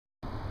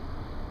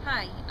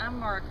Hi, I'm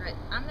Margaret.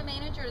 I'm the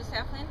manager of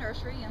Southland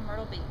Nursery in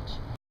Myrtle Beach.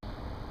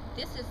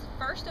 This is the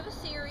first of a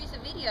series of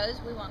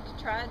videos we want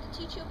to try to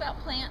teach you about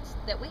plants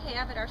that we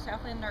have at our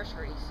Southland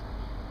Nurseries.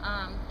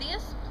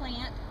 This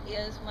plant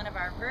is one of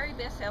our very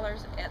best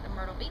sellers at the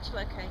Myrtle Beach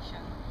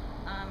location.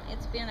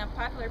 It's been a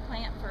popular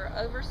plant for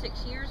over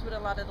 6 years with a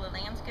lot of the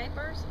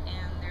landscapers,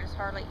 and there's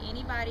hardly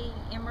anybody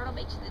in Myrtle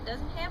Beach that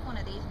doesn't have one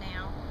of these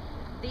now.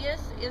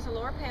 This is a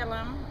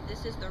Loropetelum.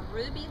 This is the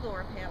ruby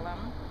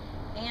Loropetelum.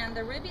 And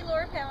the ruby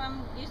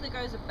Loropetelum usually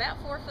grows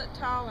about 4 foot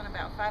tall and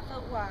about 5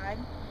 foot wide.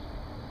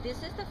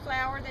 This is the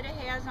flower that it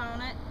has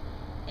on it,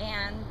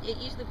 and it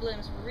usually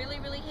blooms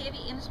really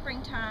heavy in the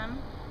springtime.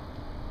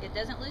 It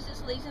doesn't lose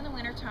its leaves in the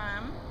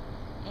wintertime,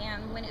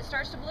 and when it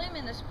starts to bloom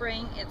in the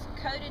spring, it's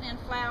coated in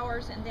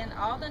flowers, and then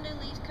all the new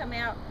leaves come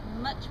out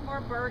much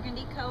more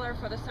burgundy color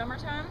for the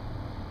summertime.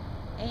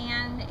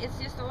 And it's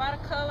just a lot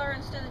of color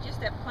instead of just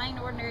that plain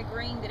ordinary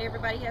green that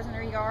everybody has in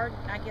their yard.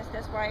 I guess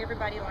that's why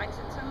everybody likes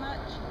it so much.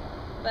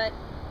 But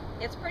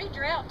it's pretty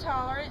drought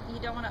tolerant. You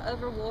don't want to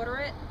overwater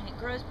it, and it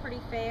grows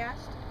pretty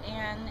fast,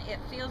 and it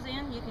fills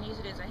in. You can use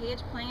it as a hedge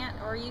plant,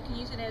 or you can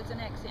use it as an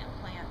accent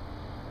plant.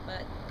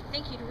 But I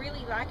think you'd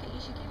really like it. You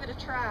should give it a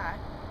try.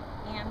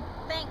 And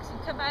thanks,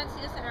 and come by and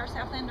see us at our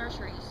Southland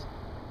Nurseries.